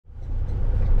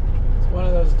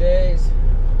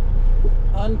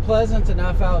unpleasant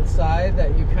enough outside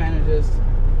that you kind of just,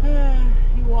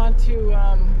 you want to,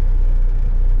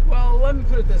 well, let me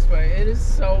put it this way. It is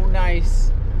so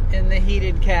nice in the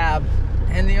heated cab.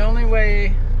 And the only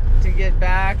way to get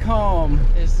back home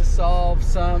is to solve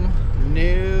some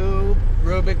new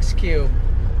Rubik's Cube.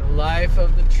 The life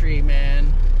of the tree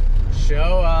man.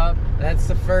 Show up. That's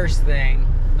the first thing.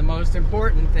 The most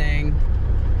important thing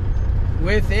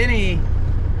with any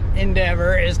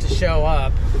endeavor is to show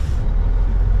up.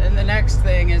 Then the next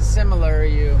thing is similar.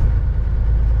 You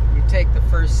take the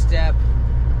first step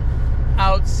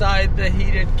outside the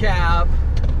heated cab.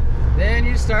 Then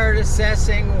you start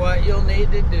assessing what you'll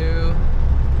need to do.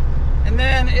 And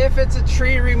then if it's a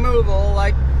tree removal,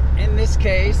 like in this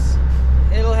case,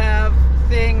 it'll have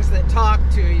things that talk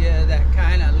to you that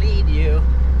kind of lead you.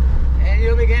 And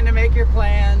you'll begin to make your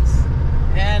plans.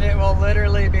 And it will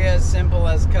literally be as simple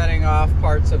as cutting off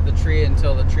parts of the tree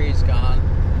until the tree's gone.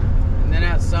 And then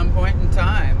at some point in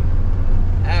time,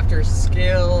 after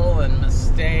skill and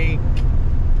mistake,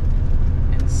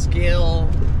 and skill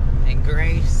and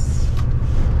grace,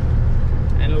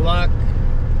 and luck.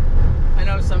 I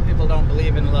know some people don't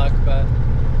believe in luck, but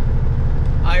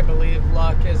I believe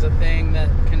luck is a thing that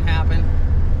can happen.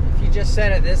 If you just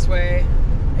said it this way,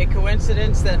 a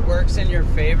coincidence that works in your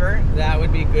favor, that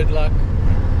would be good luck.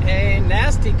 A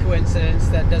nasty coincidence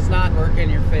that does not work in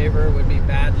your favor would be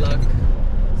bad luck.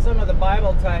 Some of the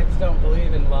Bible types don't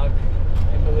believe in luck.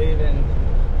 They believe in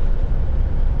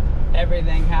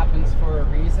everything happens for a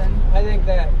reason. I think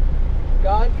that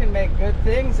God can make good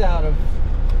things out of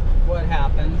what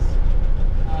happens.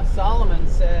 Solomon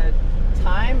said,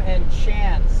 time and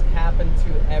chance happen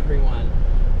to everyone.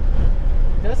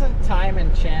 Doesn't time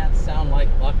and chance sound like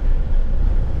luck?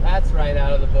 That's right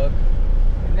out of the book.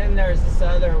 And then there's this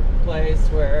other place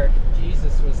where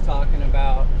Jesus was talking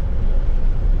about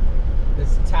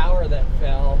this tower that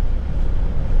fell,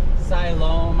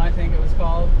 Siloam, I think it was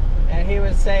called. And he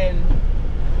was saying,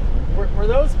 were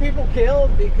those people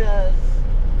killed because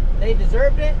they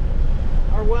deserved it?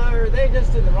 Or were they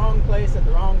just in the wrong place at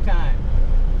the wrong time?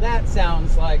 That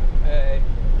sounds like a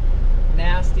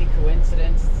nasty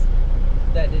coincidence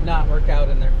that did not work out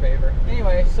in their favor.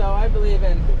 Anyway, so I believe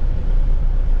in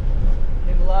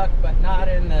luck, but not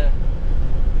in the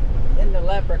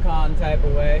leprechaun type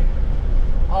of way.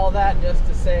 All that just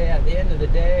to say, at the end of the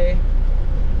day,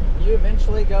 you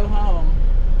eventually go home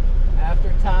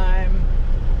after time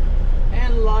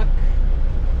and luck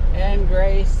and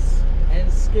grace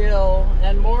and skill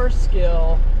and more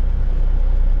skill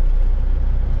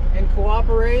and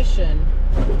cooperation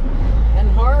and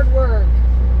hard work.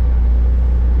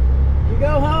 You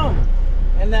go home,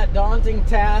 and that daunting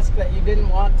task that you didn't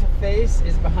want to face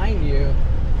is behind you,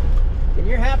 and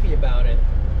you're happy about it.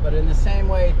 But in the same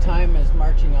way, time is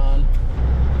marching on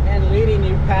and leading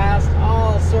you past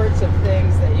all sorts of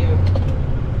things that you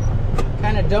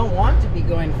kind of don't want to be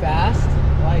going fast,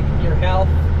 like your health,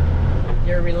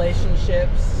 your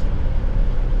relationships,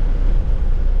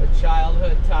 the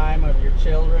childhood time of your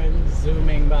children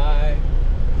zooming by.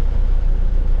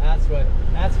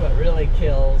 That's what really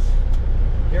kills.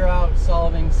 You're out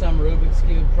solving some Rubik's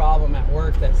Cube problem at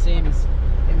work that seems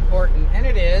important, and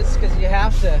it is, because you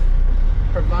have to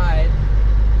provide.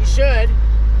 You should.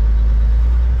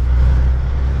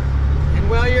 And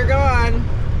while you're gone,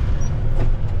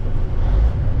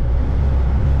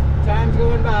 time's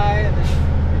going by and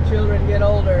then your children get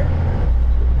older.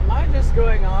 Am I just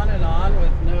going on and on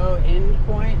with no end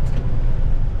point?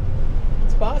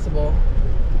 It's possible.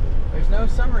 There's no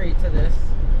summary to this.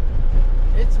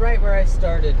 It's right where I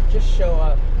started. Just show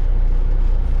up.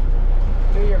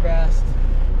 Do your best.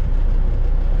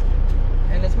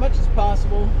 And as much as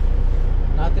possible,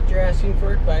 not that you're asking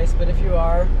for advice, but if you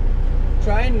are,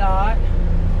 try not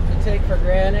to take for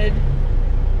granted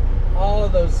all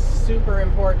of those super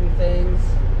important things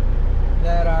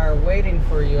that are waiting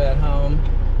for you at home.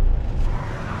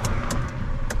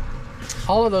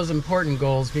 All of those important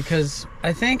goals, because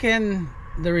I think in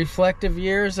the reflective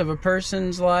years of a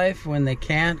person's life, when they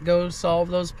can't go solve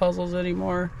those puzzles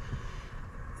anymore,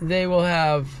 they will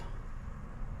have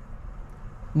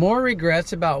more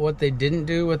regrets about what they didn't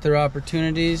do with their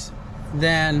opportunities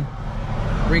than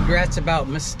regrets about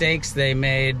mistakes they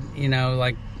made, you know,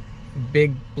 like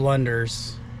big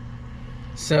blunders.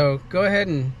 So go ahead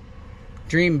and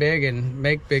dream big and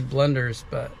make big blunders,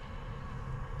 but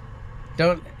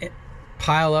don't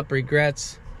pile up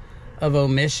regrets of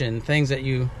omission, things that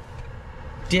you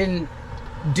didn't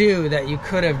do that you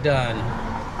could have done.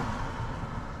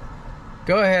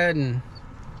 Go ahead and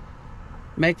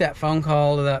make that phone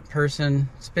call to that person,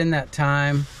 spend that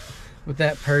time with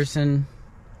that person,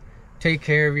 take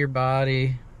care of your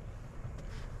body,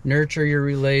 nurture your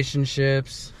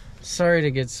relationships. Sorry to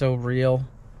get so real.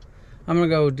 I'm gonna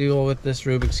go deal with this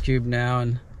Rubik's Cube now,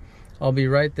 and I'll be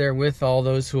right there with all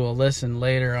those who will listen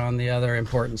later on the other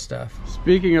important stuff.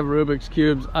 Speaking of Rubik's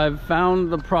Cubes, I've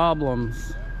found the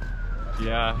problems.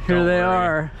 Yeah, Here they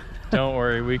are. Don't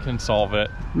worry, we can solve it.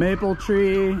 Maple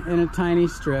tree in a tiny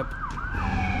strip.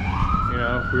 You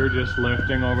know, if we were just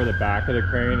lifting over the back of the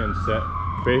crane and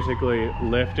basically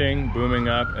lifting, booming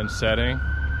up and setting.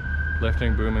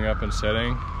 Lifting, booming up and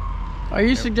setting. Are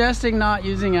you suggesting not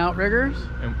using outriggers?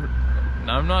 And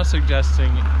I'm not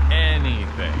suggesting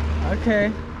anything.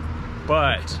 Okay.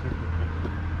 But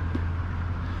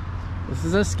this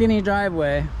is a skinny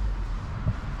driveway.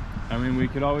 I mean, we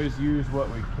could always use what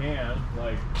we can.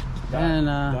 Like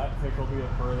that pick will be the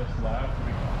furthest left.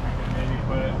 We can maybe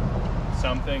put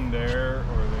something there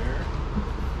or there.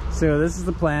 So this is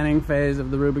the planning phase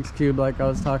of the Rubik's Cube, like I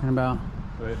was talking about.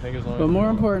 But I think as long But as more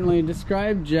importantly,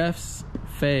 describe Jeff's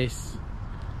face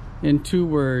in 2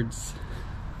 words.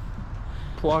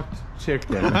 Plucked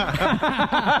chicken.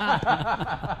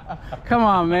 Come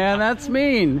on, man, that's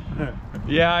mean.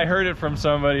 Yeah, I heard it from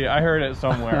somebody. I heard it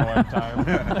somewhere one time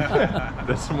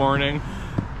this morning.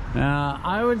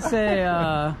 I would say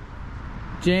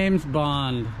James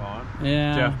Bond. Bond?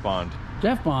 Yeah. Jeff Bond.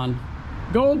 Jeff Bond.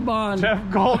 Gold Bond. Jeff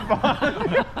Gold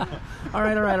Bond. All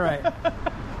right.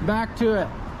 Back to it.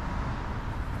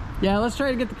 Yeah, let's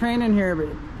try to get the crane in here, but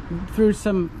through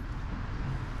some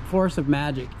force of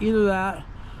magic. Either that,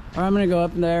 or I'm gonna go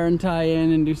up there and tie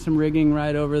in and do some rigging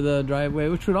right over the driveway,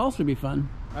 which would also be fun.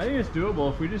 I think it's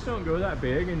doable if we just don't go that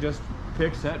big and just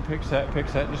pick set,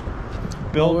 just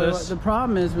build this. The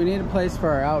problem is we need a place for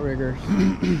our outriggers.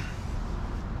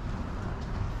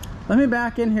 Let me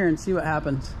back in here and see what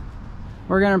happens.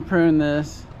 We're gonna prune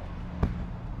this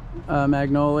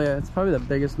magnolia. It's probably the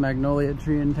biggest magnolia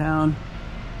tree in town.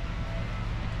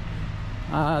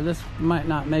 This might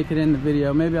not make it in the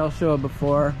video. Maybe I'll show it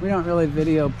before. We don't really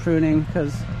video pruning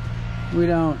because we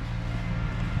don't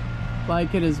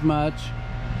like it as much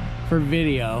for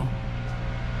video.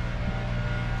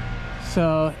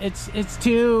 So it's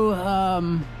too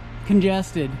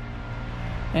congested,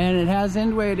 and it has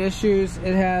end weight issues.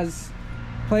 It has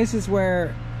places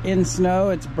where in snow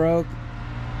it's broke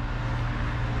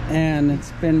and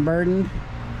it's been burdened,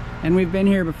 and we've been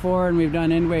here before and we've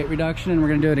done end weight reduction, and we're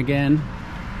gonna do it again.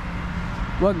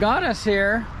 What got us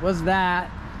here was that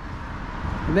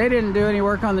they didn't do any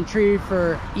work on the tree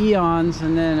for eons,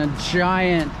 and then a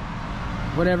giant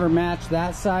whatever matched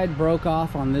that side broke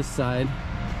off on this side.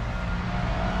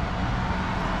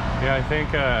 Yeah, I think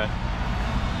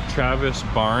Travis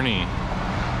Barney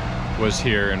was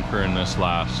here and pruned this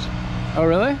last. Oh,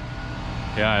 really?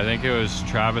 Yeah, I think it was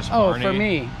Travis Barney. Oh, for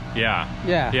me? Yeah.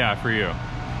 Yeah. Yeah, for you.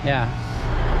 Yeah.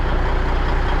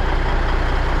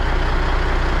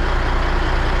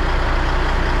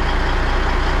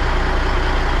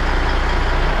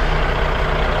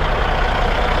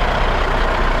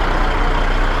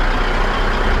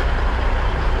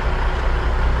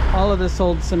 All of this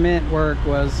old cement work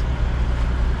was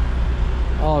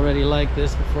already like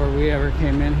this before we ever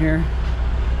came in here.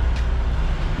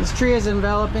 This tree is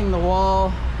enveloping the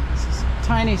wall. It's a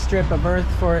tiny strip of earth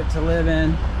for it to live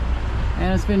in,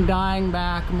 and it's been dying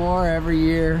back more every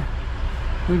year.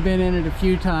 We've been in it a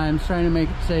few times trying to make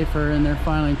it safer, and they're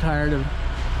finally tired of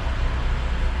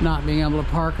not being able to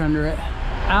park under it.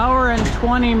 Hour and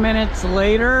 20 minutes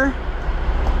later,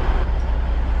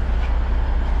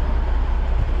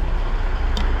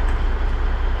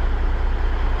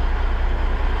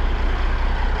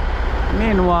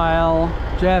 meanwhile,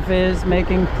 Jeff is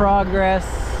making progress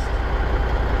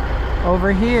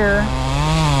over here.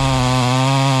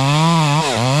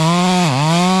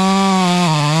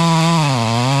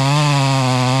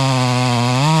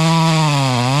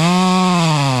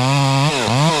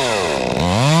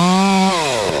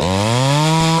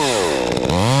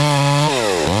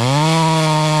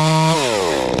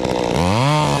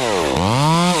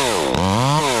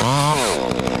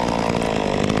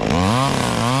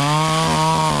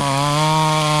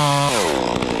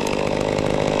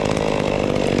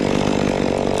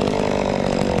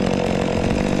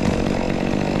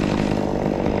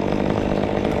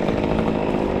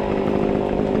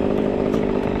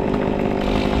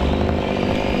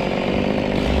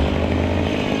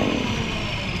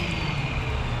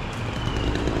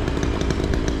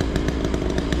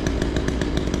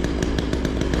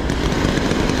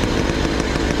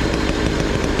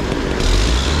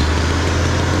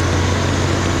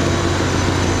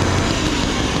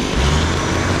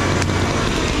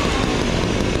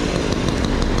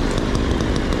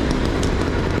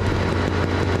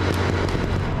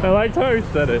 I liked how he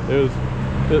said it. It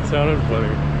sounded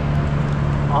funny.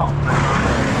 Oh.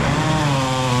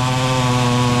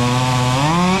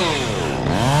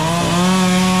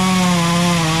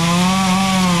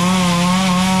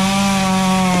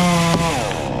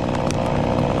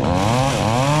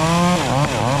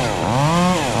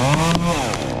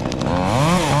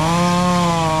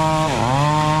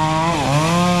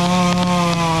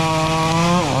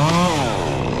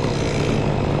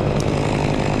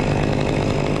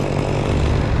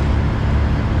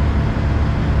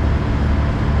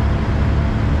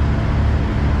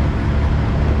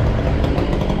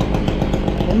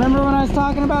 Remember when I was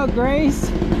talking about Grace?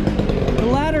 The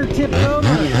ladder tipped over.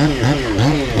 Tipped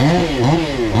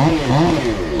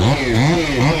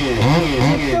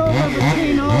over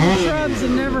between all the shrubs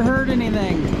and never heard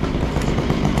anything.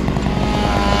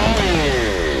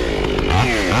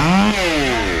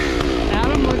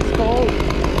 Adam looks cold.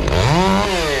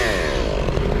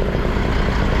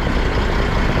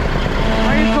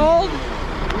 Are you cold?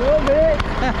 A little bit.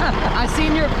 I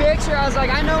seen your picture. I was like,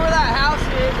 I know where that house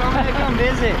is. I'm gonna come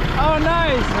visit. Oh,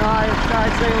 nice. I tried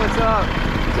to say what's up.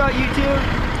 What's up, YouTube?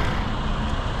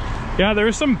 Yeah,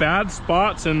 there's some bad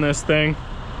spots in this thing.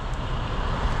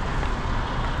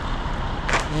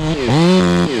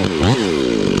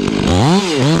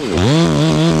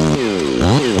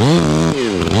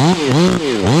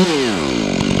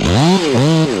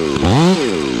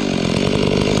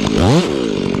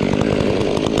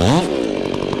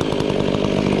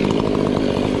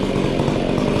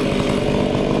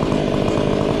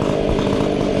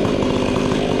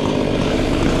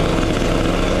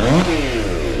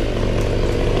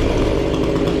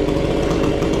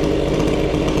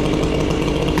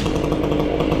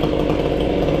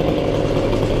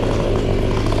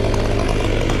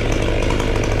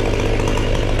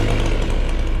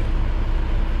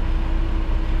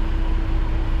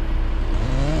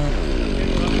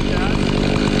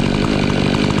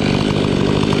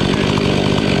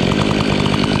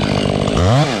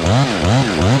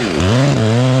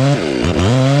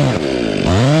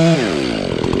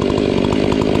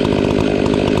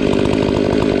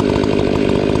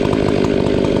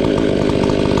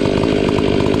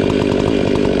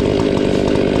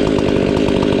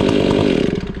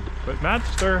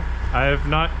 Madster, I have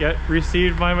not yet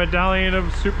received my medallion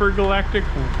of super galactic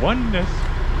oneness.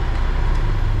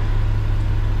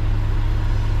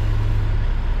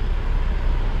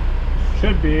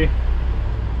 Should be.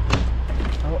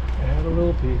 Oh, I had a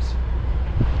little piece.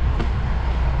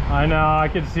 I know, I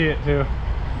can see it too.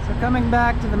 So coming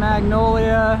back to the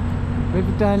Magnolia,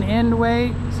 we've done end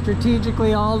weight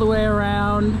strategically all the way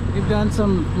around. We've done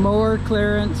some mower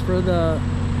clearance for the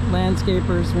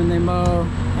landscapers when they mow,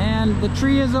 and the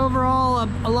tree is overall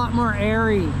a lot more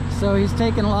airy, so he's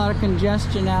taken a lot of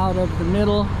congestion out of the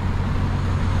middle.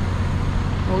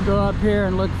 We'll go up here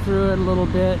and look through it a little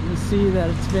bit and see that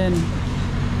it's been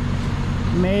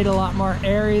made a lot more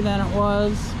airy than it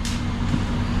was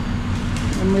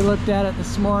when we looked at it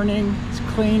this morning. It's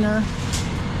cleaner.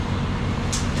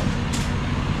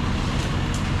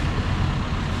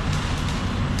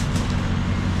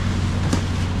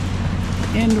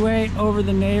 End weight over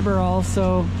the neighbor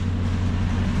also.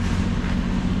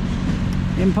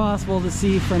 Impossible to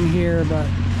see from here, but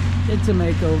it's a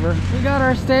makeover. We got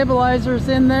our stabilizers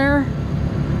in there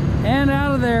and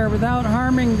out of there without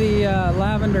harming the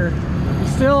lavender. We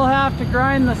still have to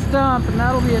grind the stump, and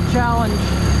that'll be a challenge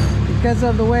because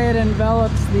of the way it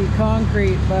envelops the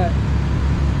concrete, but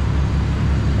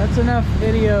that's enough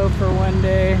video for one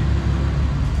day.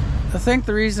 I think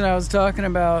the reason I was talking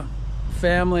about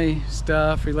family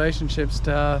stuff, relationship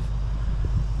stuff,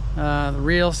 the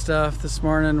real stuff this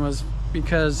morning was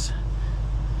because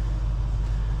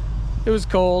it was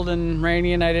cold and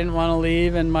rainy and I didn't want to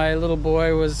leave, and my little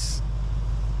boy was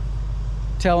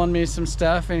telling me some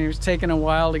stuff and he was taking a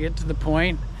while to get to the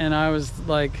point, and I was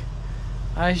like,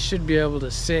 I should be able to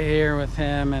sit here with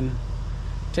him and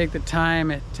take the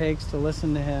time it takes to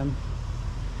listen to him.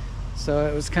 So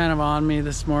it was kind of on me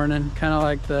this morning, kind of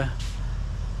like the,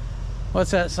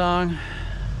 what's that song?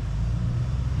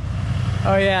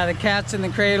 Oh yeah, The Cat's in the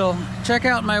Cradle. Check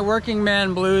out my Working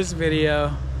Man Blues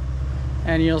video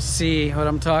and you'll see what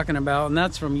I'm talking about, and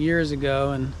that's from years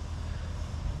ago. And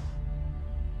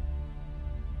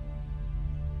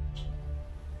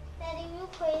Daddy, will you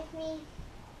play with me?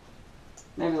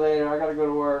 maybe later, I gotta go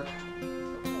to work.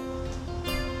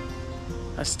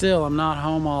 I'm not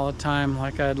home all the time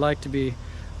like I'd like to be,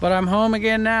 but I'm home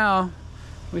again now.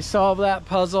 We solved that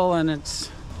puzzle and it's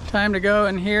time to go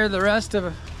and hear the rest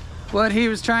of what he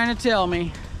was trying to tell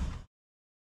me.